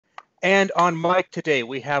And on mic today,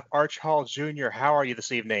 we have Arch Hall Jr. How are you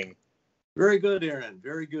this evening? Very good, Aaron.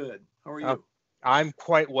 Very good. How are Uh, you? I'm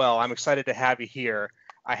quite well. I'm excited to have you here.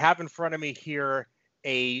 I have in front of me here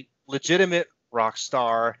a legitimate rock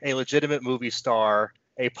star, a legitimate movie star,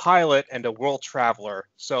 a pilot, and a world traveler.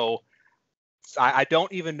 So I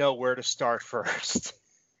don't even know where to start first.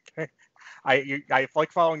 I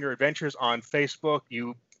like following your adventures on Facebook.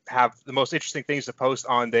 You have the most interesting things to post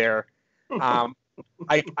on there. Um,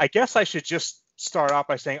 I guess I should just start off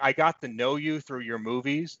by saying I got to know you through your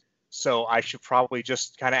movies, so I should probably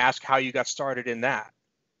just kind of ask how you got started in that.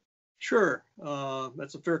 Sure.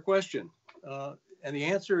 That's a fair question. And the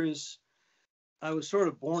answer is I was sort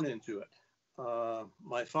of born into it.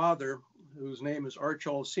 My father, whose name is Arch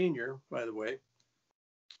Hall Sr., by the way,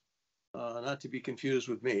 not to be confused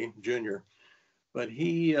with me, Junior, but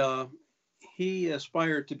he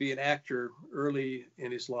aspired to be an actor early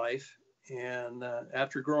in his life. And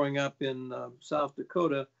after growing up in South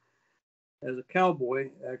Dakota as a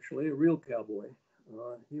cowboy, actually, a real cowboy,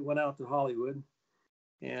 he went out to Hollywood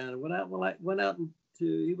and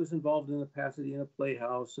he was involved in the Pasadena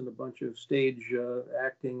Playhouse and a bunch of stage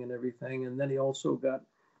acting and everything. And then he also got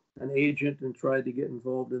an agent and tried to get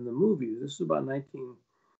involved in the movies. This is about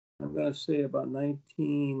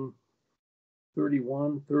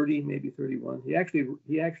 1931, 30, maybe 31. He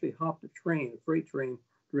actually hopped a freight train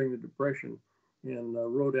during the Depression, and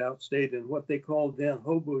rode out, stayed in what they called then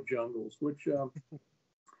hobo jungles, which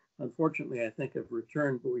unfortunately I think have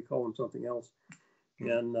returned, but we call them something else.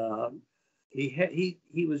 And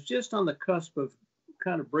he was just on the cusp of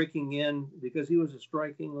kind of breaking in because he was a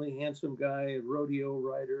strikingly handsome guy, a rodeo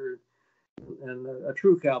rider, and a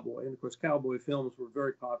true cowboy. And of course, cowboy films were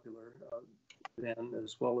very popular then,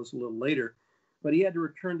 as well as a little later. But he had to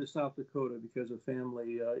return to South Dakota because of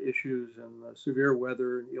family issues and severe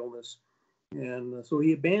weather and illness. And so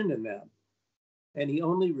he abandoned that. And he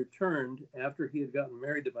only returned after he had gotten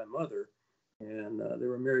married to my mother. And they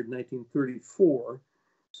were married in 1934.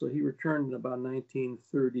 So he returned in about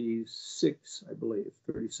 1936, I believe,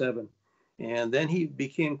 37. And then he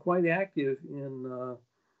became quite active in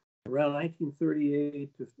around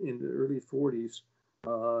 1938 to in the early 40s,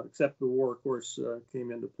 except the war, of course, came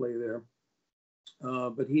into play there.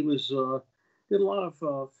 But he did a lot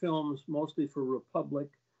of films, mostly for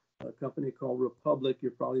Republic, a company called Republic.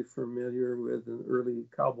 You're probably familiar with the early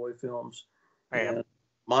cowboy films. I am. And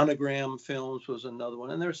Monogram Films was another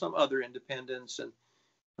one, and there's some other independents.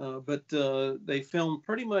 But they filmed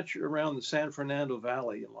pretty much around the San Fernando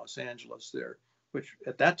Valley in Los Angeles there, which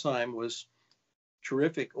at that time was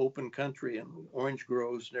terrific open country and orange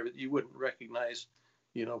groves and everything. You wouldn't recognize,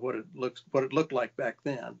 what it looked like back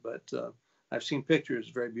then. But I've seen pictures,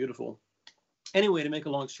 very beautiful. Anyway, to make a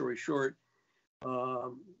long story short,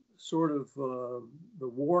 the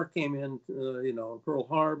war came in, Pearl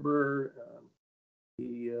Harbor.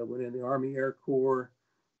 He went in the Army Air Corps,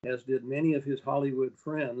 as did many of his Hollywood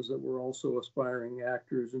friends that were also aspiring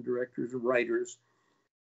actors and directors and writers.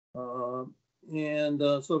 So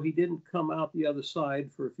he didn't come out the other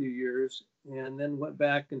side for a few years, and then went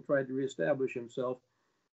back and tried to reestablish himself.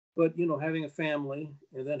 But, having a family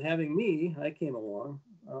and then having me, I came along.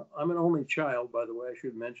 I'm an only child, by the way, I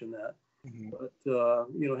should mention that. Mm-hmm. But,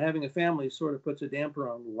 having a family sort of puts a damper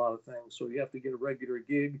on a lot of things. So you have to get a regular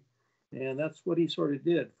gig. And that's what he sort of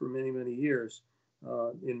did for many, many years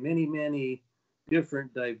in many, many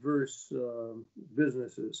different diverse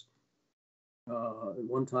businesses. At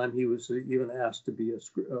one time, he was even asked to be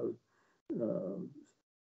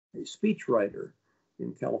a speech writer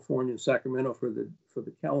in California, Sacramento, for the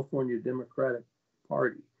California Democratic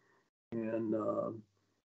Party, and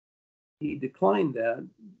he declined that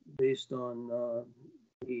based on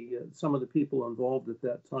some of the people involved at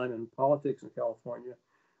that time in politics in California.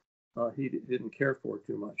 He didn't care for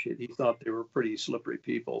too much. He thought they were pretty slippery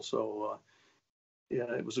people. So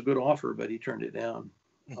it was a good offer, but he turned it down.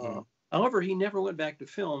 Mm-hmm. However, he never went back to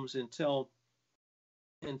films until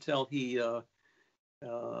he.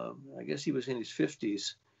 I guess he was in his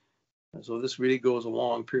 50s. So this really goes a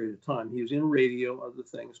long period of time. He was in radio, other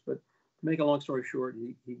things, but to make a long story short,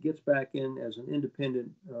 he gets back in as an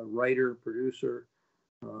independent writer, producer,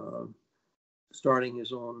 starting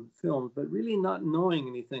his own films, but really not knowing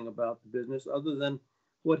anything about the business other than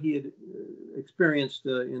what he had experienced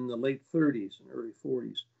in the late 30s and early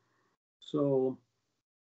 40s. So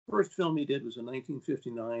first film he did was in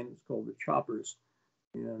 1959. It's called The Choppers,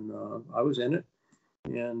 and I was in it.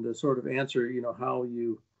 And to sort of answer, how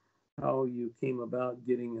you came about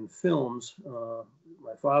getting in films.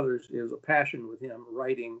 My father's, it was a passion with him,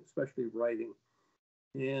 writing, especially writing.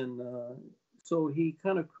 And so he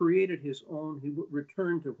kind of created his own. He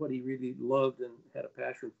returned to what he really loved and had a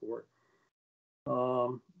passion for.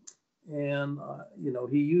 And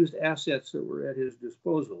he used assets that were at his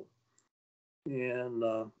disposal, and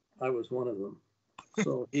I was one of them.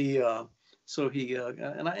 So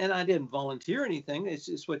and I didn't volunteer anything.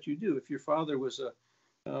 It's what you do. If your father was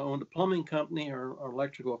owned a plumbing company or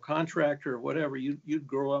electrical contractor or whatever, you'd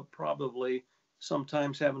grow up probably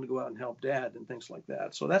sometimes having to go out and help dad and things like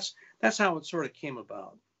that. So that's how it sort of came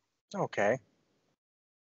about. Okay.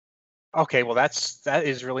 Okay, well that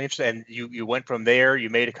is really interesting. And you went from there. You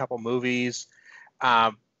made a couple movies.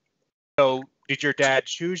 So did your dad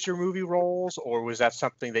choose your movie roles, or was that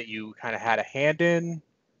something that you kind of had a hand in?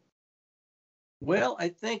 Well, I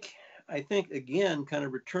think again, kind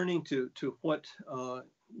of returning to what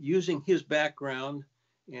using his background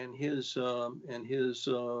and his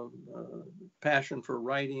passion for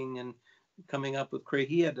writing and coming up with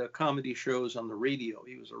he had comedy shows on the radio.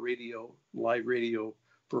 He was a live radio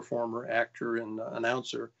performer, actor, and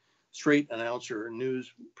announcer, straight announcer, and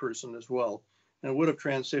news person as well. And would have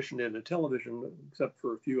transitioned into television, except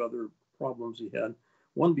for a few other problems he had.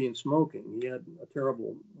 One being smoking. He had a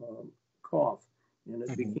terrible cough, and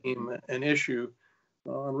it became an issue.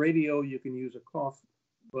 On radio, you can use a cough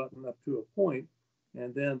button up to a point,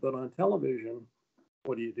 but on television,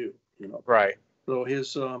 what do you do? Right. So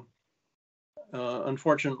his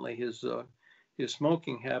unfortunately his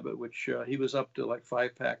smoking habit, which he was up to like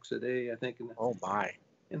 5 packs a day, I think. In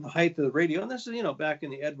the height of the radio, and this is back in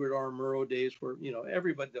the Edward R. Murrow days, where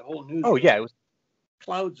everybody, the whole news. Oh yeah, it was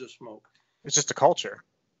clouds of smoke. It's just a culture.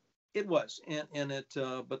 It was, and it,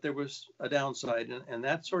 but there was a downside, and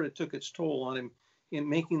that sort of took its toll on him in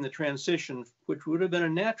making the transition, which would have been a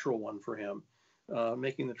natural one for him,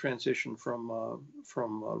 making the transition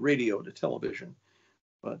from radio to television.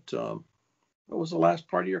 But what was the last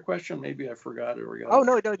part of your question? Maybe I forgot it. Oh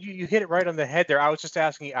no, you hit it right on the head there. I was just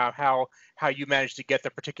asking how you managed to get the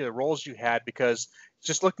particular roles you had, because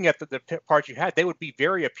just looking at the parts you had, they would be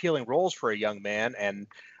very appealing roles for a young man, and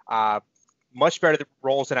much better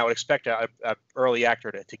roles than I would expect a early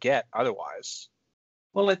actor to get otherwise.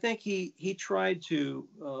 Well, I think he tried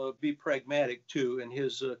to be pragmatic too, and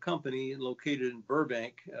his company located in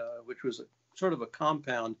Burbank, which was sort of a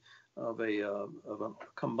compound of a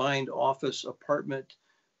combined office, apartment,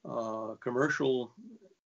 commercial,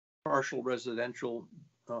 partial residential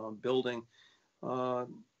building.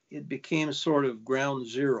 It became sort of ground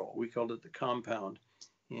zero. We called it the compound,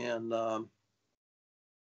 and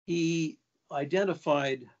he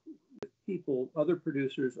identified with people, other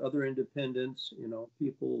producers, other independents,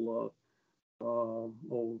 people.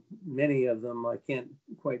 Many of them I can't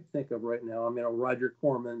quite think of right now. I mean, Roger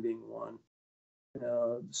Corman being one.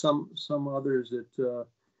 Some others that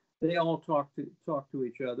they all talk to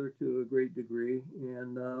each other to a great degree,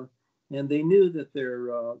 and they knew that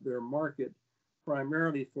their market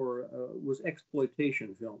primarily was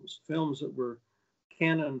exploitation films that were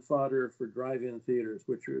cannon fodder for drive-in theaters,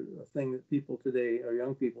 which are a thing that people today, or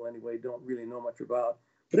young people anyway, don't really know much about.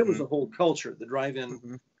 But it was a whole culture, the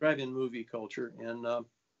drive-in movie culture, and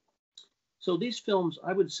so these films,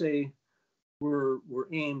 I would say, were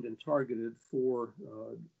aimed and targeted for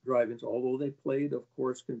drive-ins, although they played, of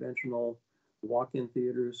course, conventional walk-in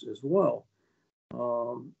theaters as well.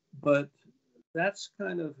 But that's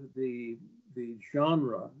kind of the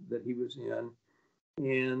genre that he was in,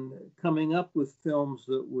 and coming up with films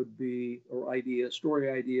that would be, or story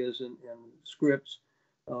ideas and scripts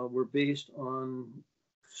were based on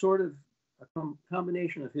sort of a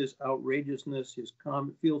combination of his outrageousness, his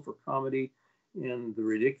feel for comedy and the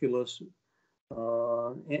ridiculous,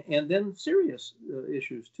 and then serious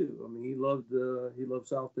issues too. I mean, he loved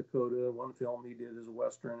South Dakota. One film he did is a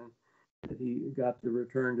Western that he got to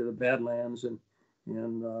return to the Badlands and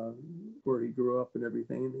where he grew up and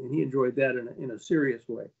everything, and he enjoyed that in a serious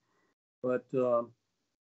way. But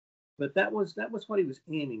that was what he was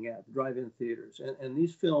aiming at, drive-in theaters. And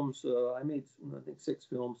these films, I made, I think, 6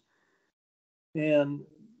 films, and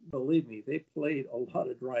believe me, they played a lot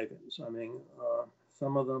of drive-ins. I mean,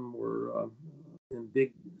 some of them were in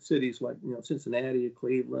big cities like Cincinnati,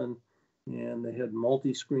 Cleveland, and they had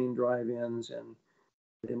multi-screen drive-ins, and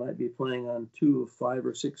they might be playing on 2 of 5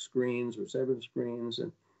 or 6 screens or 7 screens,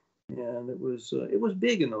 and it was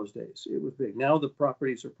big in those days. It was big. Now the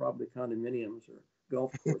properties are probably condominiums or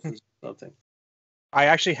golf courses or something. I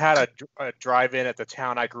actually had a drive-in at the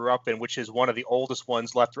town I grew up in, which is one of the oldest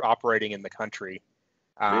ones left operating in the country.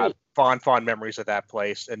 Really? Fond memories of that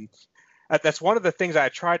place, and that's one of the things I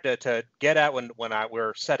tried to get at when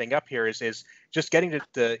we're setting up here is just getting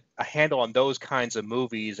a handle on those kinds of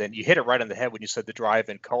movies. And you hit it right on the head when you said the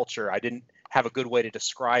drive-in culture. I didn't have a good way to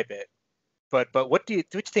describe it. But what do you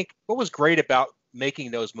think? What was great about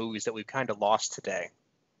making those movies that we've kind of lost today?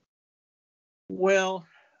 Well,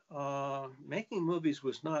 making movies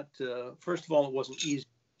was not. First of all, it wasn't easy,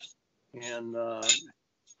 and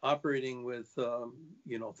operating with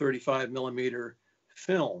 35 millimeter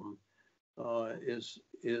film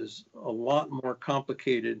is a lot more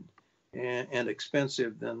complicated and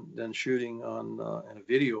expensive than shooting on in a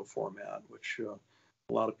video format, which a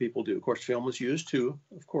lot of people do. Of course, film is used too,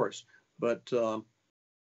 of course, but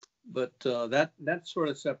that sort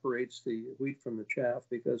of separates the wheat from the chaff,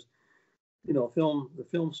 because the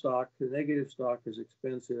film stock, the negative stock is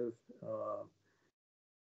expensive.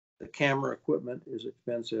 The camera equipment is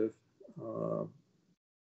expensive.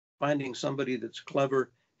 Finding somebody that's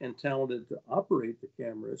clever and talented to operate the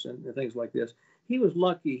cameras and things like this. He was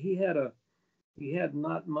lucky. He had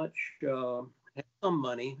not much, had some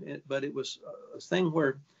money, but it was a thing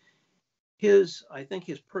where I think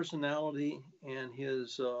his personality and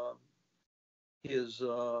his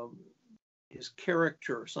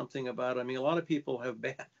character, something about him. I mean, a lot of people have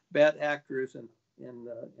bad actors and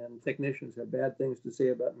technicians have bad things to say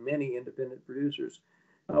about many independent producers.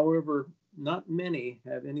 However, not many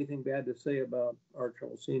have anything bad to say about Art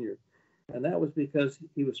Charles Sr. And that was because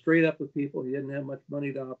he was straight up with people. He didn't have much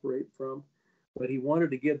money to operate from, but he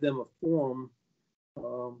wanted to give them a forum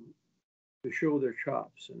to show their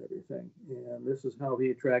chops and everything. And this is how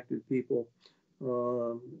he attracted people,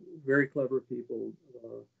 very clever people,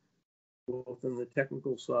 both on the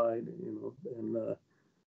technical side, and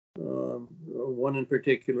one in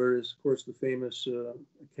particular is, of course, the famous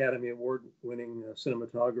Academy Award-winning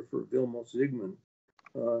cinematographer Vilmos Zsigmond.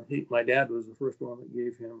 My dad was the first one that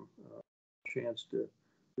gave him a chance to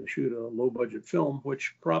shoot a low-budget film,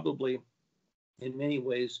 which probably, in many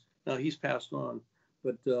ways, now he's passed on,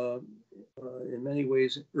 but in many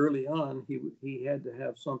ways, early on, he had to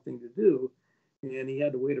have something to do, and he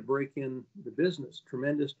had a way to break in the business.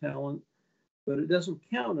 Tremendous talent, but it doesn't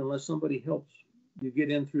count unless somebody helps you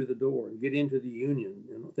get in through the door and get into the union,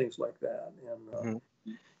 things like that.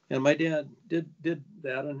 And my dad did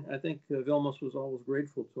that, and I think Vilmos was always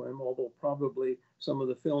grateful to him, although probably some of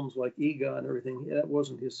the films like Eegah and everything, that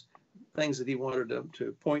wasn't his things that he wanted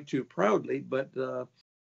to point to proudly, but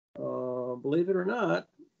believe it or not,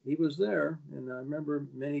 he was there. And I remember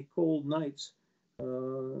many cold nights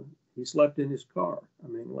he slept in his car. I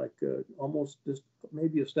mean, like almost just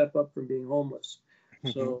maybe a step up from being homeless.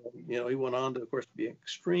 So, he went on to, of course, be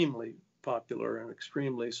extremely popular and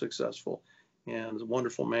extremely successful, and is a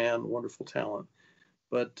wonderful man, wonderful talent.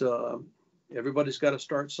 But everybody's got to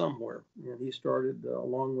start somewhere. And he started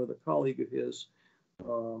along with a colleague of his,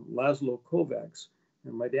 Laszlo Kovacs.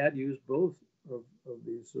 And my dad used both of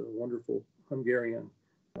these wonderful Hungarian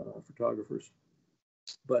photographers,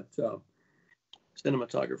 but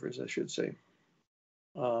cinematographers, I should say.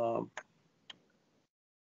 What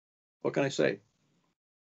can I say?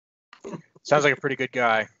 Sounds like a pretty good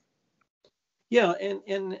guy. Yeah, and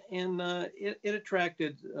it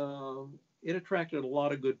attracted a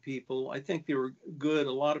lot of good people. I think they were good.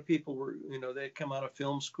 A lot of people were, they'd come out of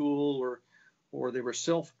film school or they were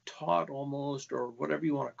self-taught almost, or whatever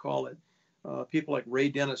you want to call it. People like Ray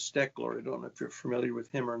Dennis Steckler. I don't know if you're familiar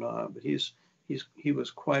with him or not, but he was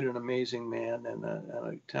quite an amazing man and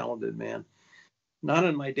a talented man. Not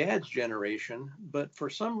in my dad's generation, but for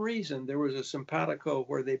some reason there was a simpatico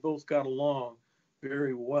where they both got along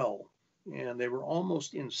very well, and they were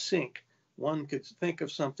almost in sync. One could think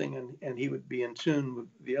of something and he would be in tune with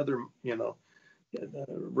the other,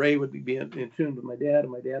 Ray would be in tune with my dad,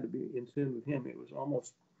 and my dad would be in tune with him. It was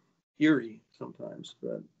almost eerie sometimes,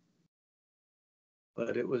 but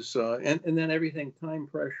it was, and then everything, time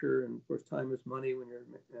pressure, and of course time is money when you're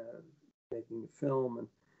making a film, and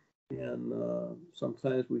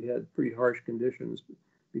sometimes we had pretty harsh conditions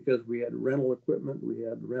because we had rental equipment, we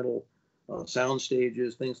had rental sound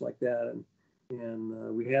stages, things like that,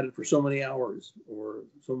 and we had it for so many hours or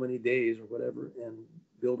so many days or whatever, and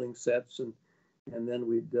building sets, and then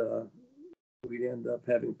we'd end up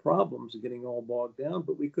having problems and getting all bogged down,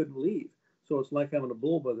 but we couldn't leave. So it's like having a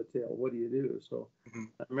bull by the tail. What do you do? So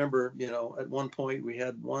I remember, at one point we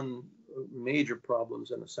had one major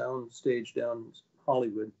problems in a sound stage down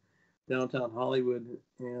downtown Hollywood.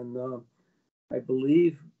 And I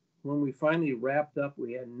believe when we finally wrapped up,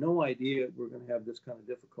 we had no idea we were going to have this kind of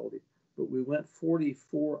difficulty. But we went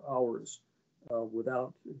 44 hours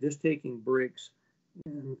without just taking breaks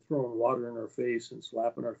and throwing water in our face and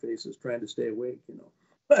slapping our faces, trying to stay awake,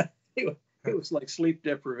 But it was like sleep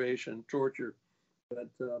deprivation, torture. But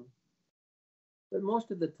But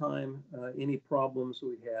most of the time, any problems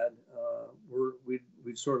we had,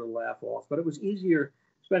 we'd sort of laugh off. But it was easier,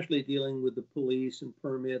 especially dealing with the police and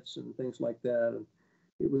permits and things like that. And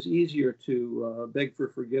it was easier to beg for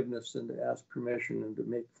forgiveness than to ask permission and to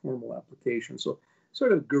make formal applications. So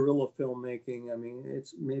sort of guerrilla filmmaking. I mean,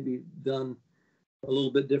 it's maybe done a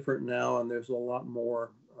little bit different now, and there's a lot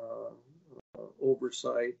more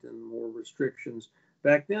oversight and more restrictions.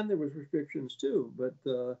 Back then, there was restrictions too,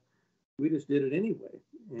 but we just did it anyway,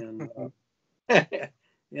 and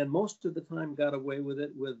and most of the time got away with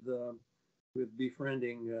it with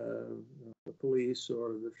befriending the police or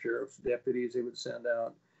the sheriff's deputies they would send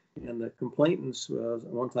out. And the complainants,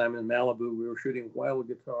 one time in Malibu, we were shooting Wild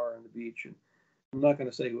Guitar on the beach, and I'm not going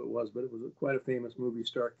to say who it was, but it was quite a famous movie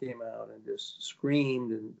star came out and just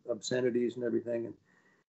screamed and obscenities and everything. And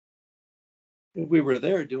we were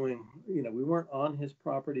there doing, we weren't on his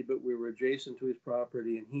property, but we were adjacent to his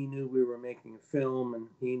property, and he knew we were making a film, and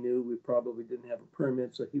he knew we probably didn't have a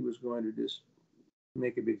permit, so he was going to just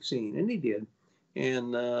make a big scene, and he did.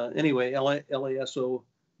 And anyway, LASO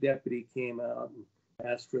deputy came out and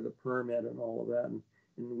asked for the permit and all of that, and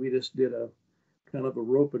we just did a kind of a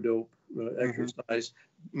rope-a-dope exercise.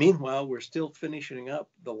 Meanwhile, we're still finishing up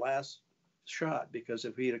the last shot, because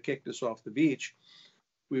if he'd have kicked us off the beach,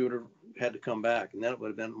 we would have had to come back, and that would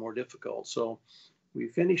have been more difficult. So we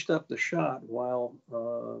finished up the shot while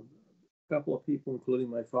a couple of people, including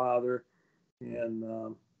my father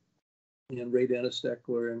and Ray Dennis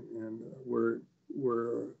Steckler, and were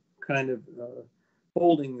kind of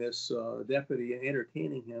holding this deputy and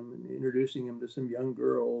entertaining him and introducing him to some young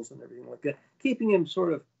girls and everything like that, keeping him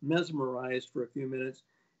sort of mesmerized for a few minutes.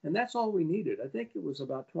 And that's all we needed. I think it was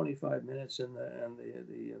about 25 minutes, and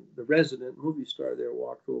the resident movie star there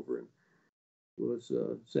walked over and was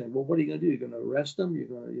saying, "Well, what are you going to do? You're going to arrest them? You're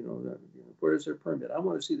going to, where's their permit? I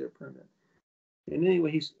want to see their permit." And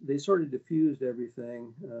anyway, they sort of diffused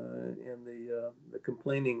everything, and the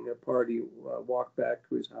complaining party walked back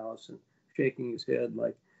to his house and shaking his head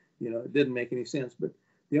like, it didn't make any sense. But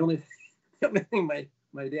the only thing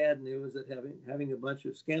my dad knew was that having a bunch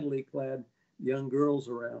of scantily clad young girls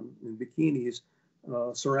around in bikinis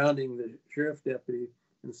surrounding the sheriff deputy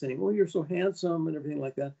and saying, "Oh, you're so handsome," and everything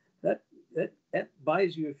like that, that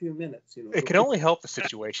buys you a few minutes. It can only help the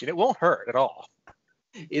situation. It won't hurt at all.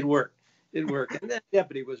 It worked. And that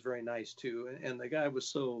deputy was very nice too. And the guy was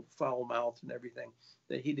so foul-mouthed and everything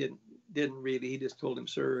that he didn't really. He just told him,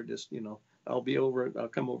 "Sir, just I'll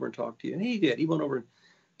come over and talk to you." And he did. He went over and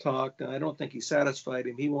talked. And I don't think he satisfied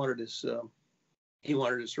him. He wanted us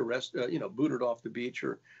arrested, booted off the beach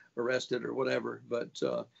or arrested or whatever. But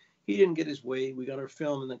he didn't get his way. We got our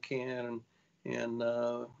film in the can, and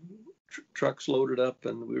trucks loaded up,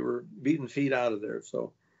 and we were beating feet out of there.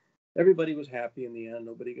 So everybody was happy in the end.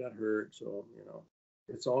 Nobody got hurt. So,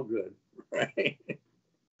 it's all good, right?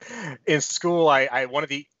 In school, I one of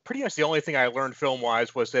the pretty much the only thing I learned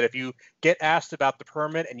film-wise was that if you get asked about the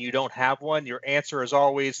permit and you don't have one, your answer is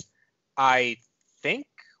always, "I think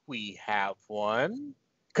we have one."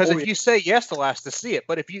 Because if you say yes, they'll ask to see it.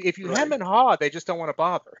 But if you Right. hem and haw, they just don't want to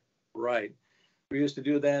bother. Right. We used to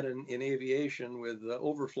do that in aviation with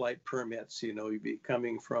overflight permits. You'd be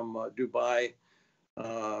coming from Dubai,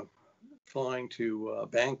 flying to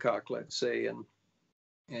Bangkok, let's say, and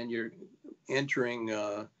you're entering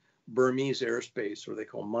Burmese airspace, or they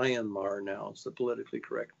call Myanmar now. It's the politically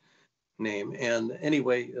correct name. And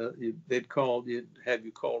anyway, they'd have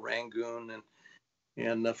you call Rangoon,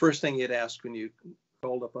 and the first thing you'd ask when you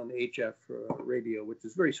called up on HF radio, which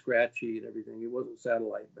is very scratchy and everything. It wasn't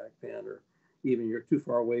satellite back then, or even you're too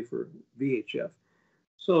far away for VHF.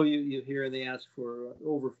 So you hear and they ask for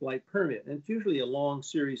overflight permit. And it's usually a long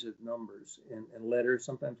series of numbers and letters,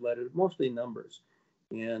 sometimes letters, mostly numbers.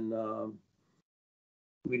 And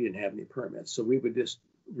we didn't have any permits. So we would just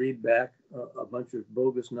read back a bunch of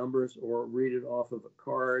bogus numbers, or read it off of a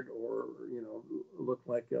card, or, look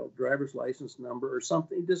like a driver's license number or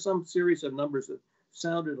something, just some series of numbers that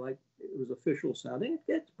sounded like it was official sounding.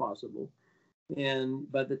 It's possible. And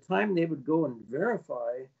by the time they would go and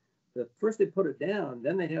verify, first they put it down,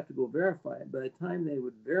 then they'd have to go verify it. By the time they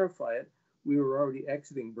would verify it, we were already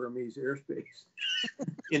exiting Burmese airspace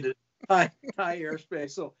into Thai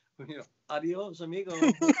airspace. So, adios, amigo.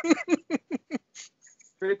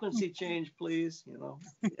 Frequency change, please.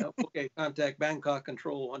 Okay, contact Bangkok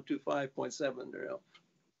Control 125.7.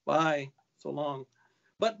 Bye. So long.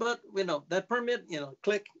 But that permit,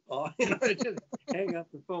 click. Oh, just hang up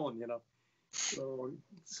the phone.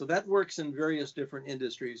 So that works in various different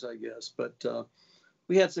industries, I guess. But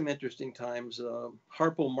we had some interesting times.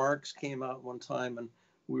 Harpo Marx came out one time, and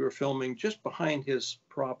we were filming just behind his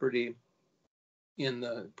property in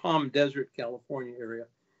the Palm Desert, California area.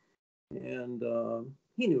 And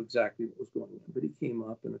he knew exactly what was going on, but he came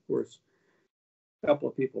up, and of course, a couple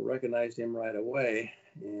of people recognized him right away.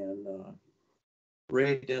 And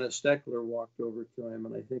Ray Dennis Steckler walked over to him,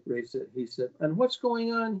 and I think he said, "And what's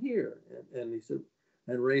going on here?" And he said,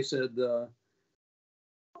 and Ray said,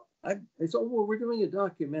 I said, "Oh, well, we're doing a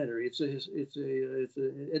documentary. It's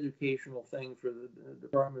an educational thing for the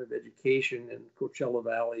Department of Education in Coachella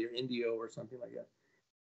Valley or Indio or something like that."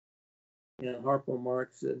 And Harpo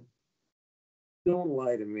Marx said, "Don't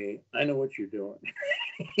lie to me. I know what you're doing."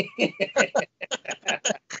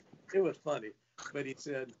 It was funny, but he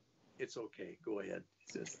said, "It's okay. Go ahead." He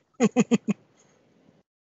said.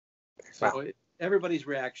 So Wow. Everybody's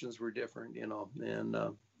reactions were different, and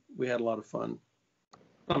we had a lot of fun.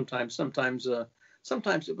 Sometimes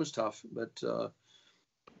it was tough, but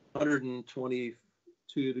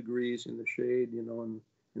 122 degrees in the shade, in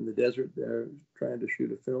the desert there, trying to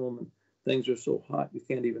shoot a film, and things are so hot you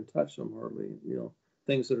can't even touch them hardly.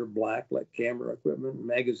 Things that are black, like camera equipment,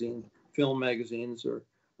 film magazines are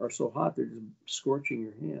so hot they're just scorching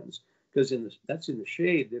your hands. Because that's in the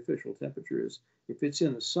shade. The official temperature is, if it's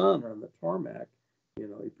in the sun or on the tarmac,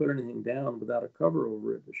 you put anything down without a cover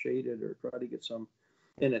over it to shade it or try to get some,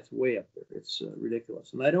 and it's way up there. It's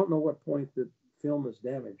ridiculous. And I don't know what point the film is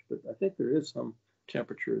damaged, but I think there is some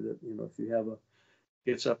temperature that, if you have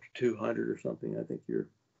gets up to 200 or something, I think you're,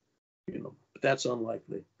 but that's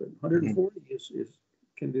unlikely. But 140 is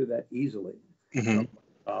can do that easily. Mm-hmm.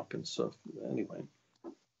 Top and stuff.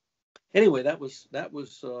 Anyway, that was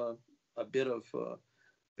a bit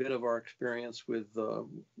of our experience with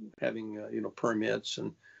having permits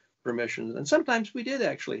and permissions, and sometimes we did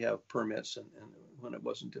actually have permits, and when it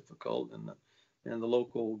wasn't difficult, and the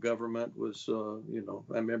local government was I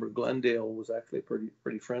remember Glendale was actually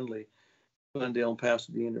pretty friendly. Glendale and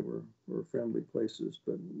Pasadena were friendly places,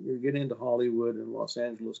 but you get into Hollywood and Los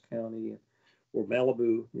Angeles County or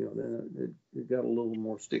Malibu, then it got a little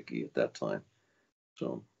more sticky at that time.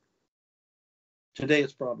 So today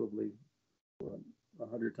it's probably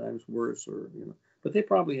 100 times worse, but they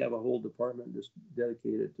probably have a whole department just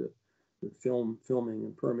dedicated to filming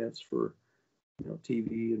and permits for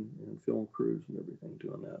TV and film crews and everything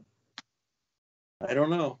doing that. I don't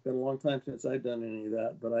know. It's been a long time since I've done any of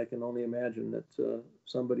that, but I can only imagine that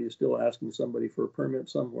somebody is still asking somebody for a permit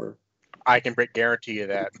somewhere. I can guarantee you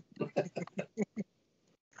that.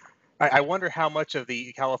 I wonder how much of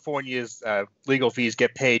the California's legal fees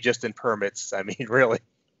get paid just in permits. I mean, really.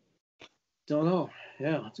 Don't know.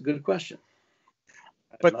 Yeah, that's a good question.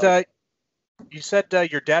 But you said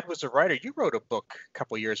your dad was a writer. You wrote a book a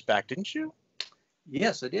couple years back, didn't you?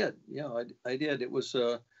 Yes, I did. Yeah, I did. It was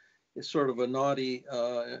it's sort of a naughty,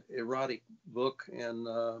 erotic book, and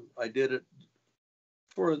I did it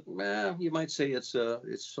for, you might say it's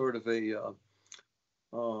sort of a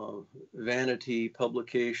vanity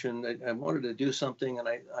publication. I wanted to do something, and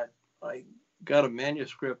I got a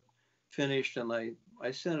manuscript finished, and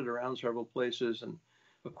I sent it around several places, and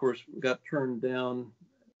of course got turned down,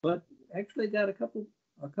 but actually got a couple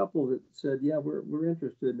that said, yeah, we're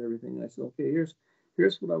interested in everything. And I said, okay,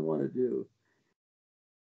 here's what I want to do.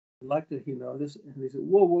 I'd like to, this. And they said,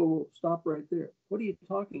 whoa, stop right there. What are you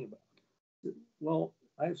talking about? I said, well,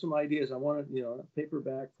 I have some ideas. I want it, a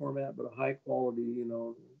paperback format, but a high quality,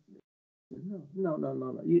 No.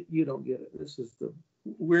 You don't get it.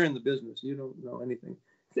 We're in the business. You don't know anything.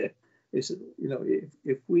 They said,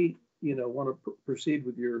 if we, want to proceed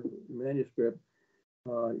with your manuscript,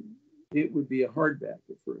 it would be a hardback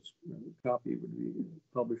at first. The copy would be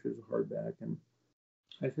published as a hardback. And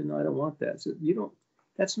I said, no, I don't want that. I said,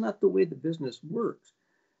 that's not the way the business works.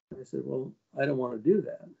 And I said, well, I don't want to do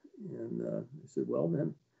that. And I said, well,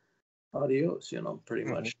 then adios, pretty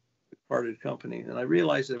much parted company. And I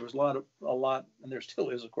realized there was a lot, and there still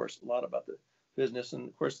is, of course, a lot about the business. And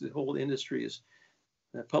of course, the whole industry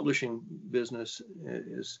the publishing business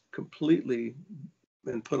is completely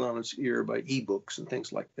been put on its ear by ebooks and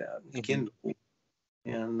things like that, Kindle.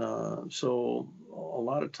 And so a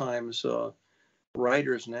lot of times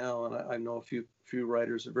writers now, and I know a few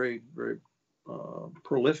writers, are very, very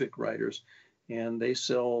prolific writers, and they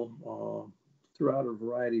sell throughout a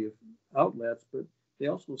variety of outlets, but they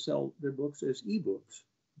also sell their books as ebooks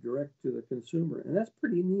direct to the consumer, and that's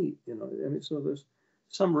pretty neat. So there's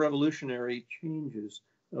some revolutionary changes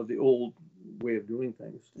of the old way of doing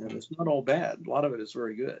things, and it's not all bad. A lot of it is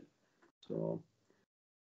very good. So,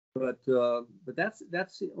 but that's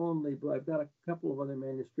the only. I've got a couple of other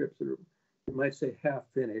manuscripts that are, you might say, half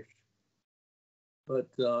finished, but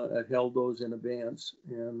I've held those in abeyance.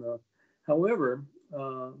 And however,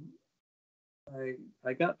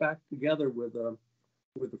 I got back together with a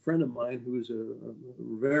friend of mine who's a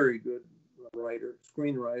very good writer,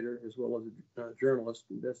 screenwriter, as well as a journalist,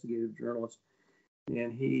 investigative journalist,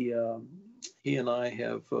 and he and I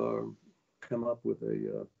have come up with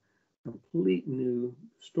a complete new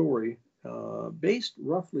story based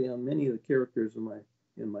roughly on many of the characters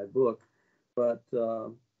in my book, but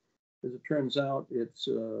as it turns out, it's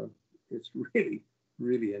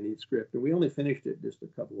really a neat script, and we only finished it just a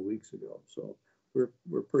couple of weeks ago, so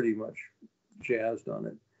we're pretty much jazzed on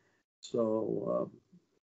it. So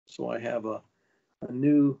I have a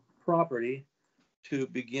new property to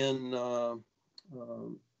begin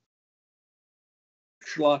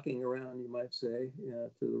schlocking around, you might say,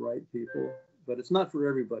 to the right people. But it's not for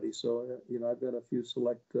everybody. So I've got a few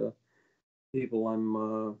select people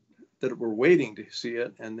that were waiting to see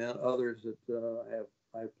it, and then others that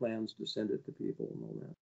I have plans to send it to people and all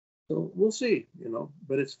that. So we'll see,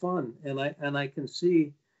 But it's fun, and I can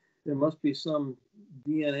see there must be some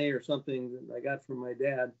DNA or something that I got from my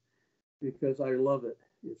dad, because I love it.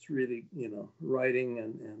 It's really, writing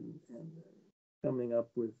and coming up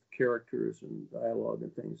with characters and dialogue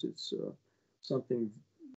and things. It's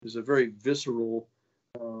there's a very visceral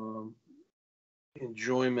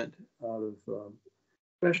enjoyment out of,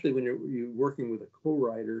 especially when you're working with a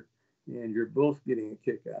co-writer and you're both getting a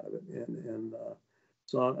kick out of it. And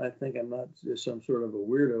so I think I'm not just some sort of a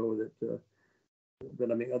weirdo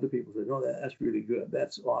but I mean, other people say, "No, that's really good.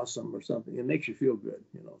 That's awesome," or something. It makes you feel good,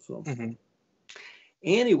 So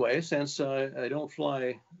anyway, since I don't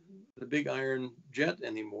fly the big iron jet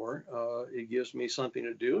anymore, it gives me something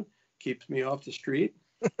to do, keeps me off the street.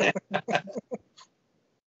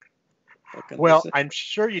 Well, I'm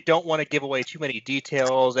sure you don't want to give away too many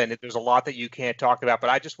details, and there's a lot that you can't talk about,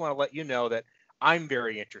 but I just want to let you know that I'm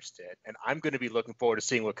very interested, and I'm going to be looking forward to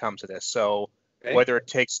seeing what comes of this. So whether it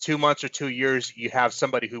takes 2 months or 2 years, you have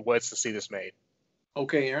somebody who wants to see this made.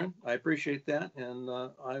 Okay, Aaron, I appreciate that, and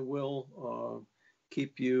I will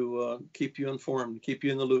keep you informed, keep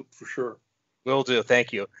you in the loop for sure. Will do.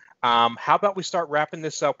 Thank you. How about we start wrapping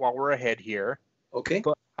this up while we're ahead here? Okay.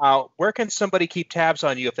 But where can somebody keep tabs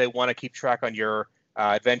on you if they want to keep track on your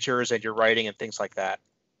adventures and your writing and things like that?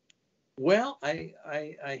 Well, I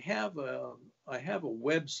have a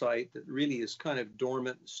website that really is kind of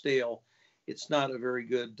dormant and stale. It's not a very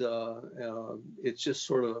good, it's just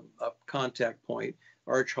sort of a contact point,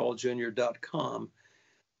 archhalljr.com.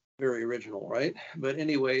 Very original, right? But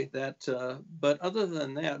anyway, but other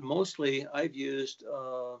than that, mostly I've used,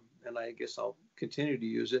 and I guess I'll continue to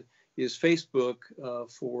use it, is Facebook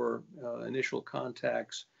for initial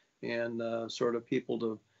contacts and sort of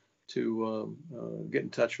people to get in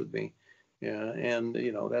touch with me. Yeah, and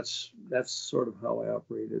that's sort of how I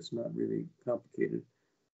operate. It's not really complicated.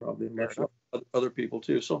 Probably much like other people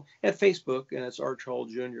too. So at Facebook, and it's Arch Hall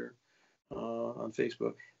Jr. On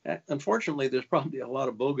Facebook. Unfortunately, there's probably a lot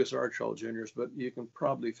of bogus Arch Hall Juniors, but you can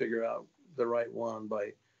probably figure out the right one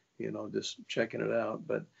by, just checking it out.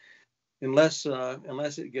 But unless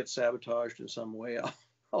it gets sabotaged in some way,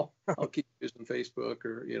 I'll keep using Facebook,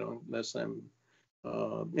 or unless I'm.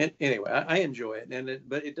 Anyway, I enjoy it,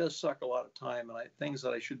 but it does suck a lot of time, and things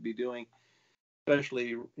that I should be doing,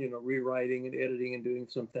 especially rewriting and editing and doing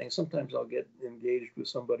some things. Sometimes I'll get engaged with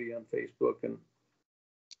somebody on Facebook, and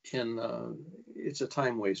it's a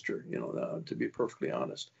time waster, to be perfectly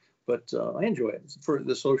honest. But I enjoy it for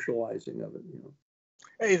the socializing of it.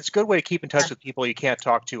 It's a good way to keep in touch with people you can't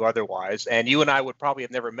talk to otherwise. And you and I would probably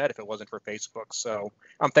have never met if it wasn't for Facebook. So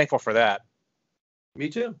I'm thankful for that. Me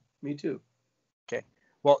too. Okay.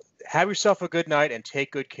 Well, have yourself a good night and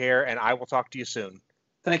take good care. And I will talk to you soon.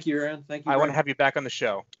 Thank you, Aaron. Thank you. I want to have you back on the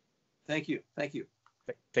show. Thank you.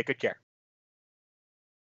 Take good care.